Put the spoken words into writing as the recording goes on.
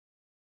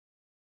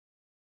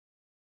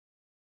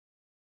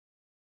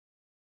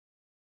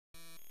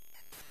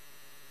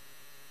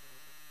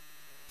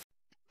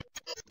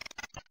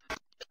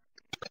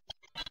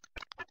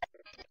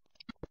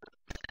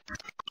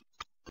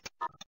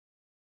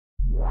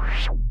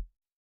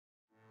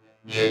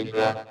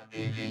Jayblack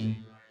TV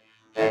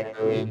Tech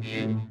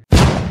Review.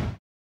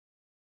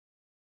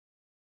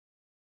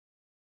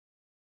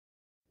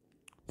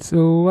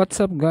 So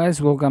what's up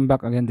guys, welcome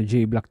back again to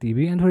Jayblack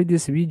TV, and for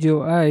this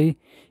video ay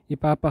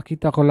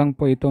ipapakita ko lang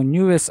po itong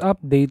newest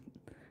update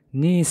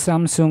ni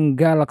Samsung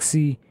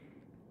Galaxy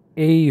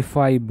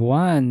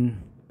A51.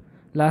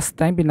 Last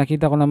time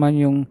pinakita ko naman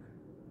yung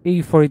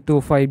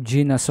A42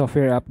 5G na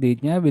software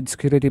update niya with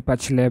security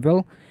patch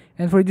level,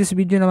 and for this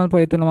video naman po,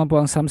 ito naman po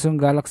ang Samsung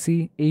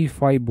Galaxy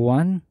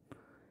A51.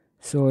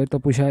 So ito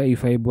po siya,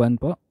 A51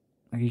 po,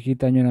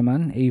 nakikita nyo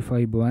naman,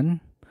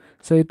 A51.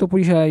 So ito po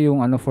siya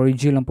yung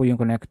 4G lang po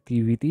yung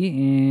connectivity,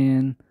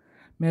 and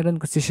meron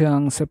kasi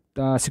siyang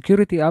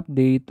security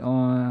update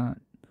on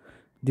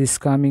this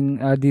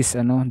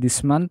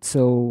month.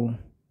 So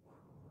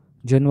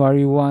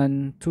January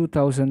 1,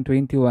 2021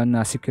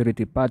 na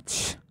security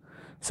patch.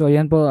 So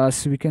ayan po,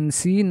 as we can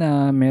see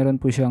na meron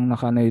po siyang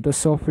ito,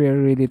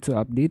 software ready to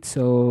update.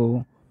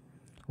 So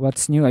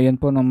what's new, ayan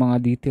po ng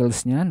mga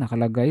details niya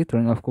nakalagay.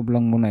 Turn off ko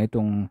lang muna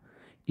itong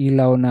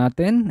ilaw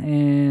natin,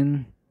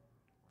 and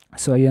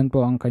so ayan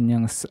po ang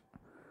kanyang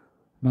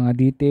mga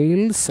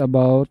details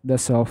about the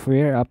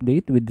software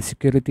update with the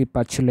security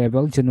patch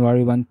level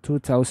January 1,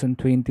 2021.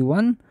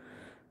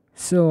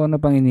 So ano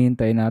pang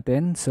hinihintay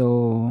natin?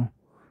 So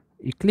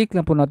i-click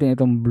lang po natin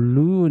itong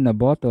blue na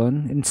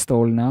button,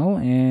 install now,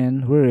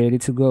 and we're ready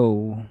to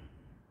go.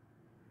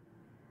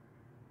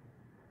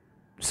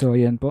 So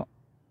ayan po,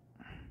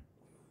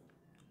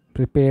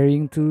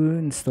 preparing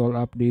to install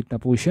update na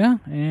po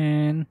siya,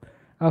 and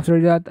after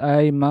that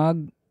ay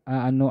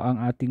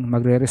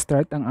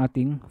magre-restart ang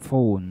ating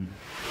phone.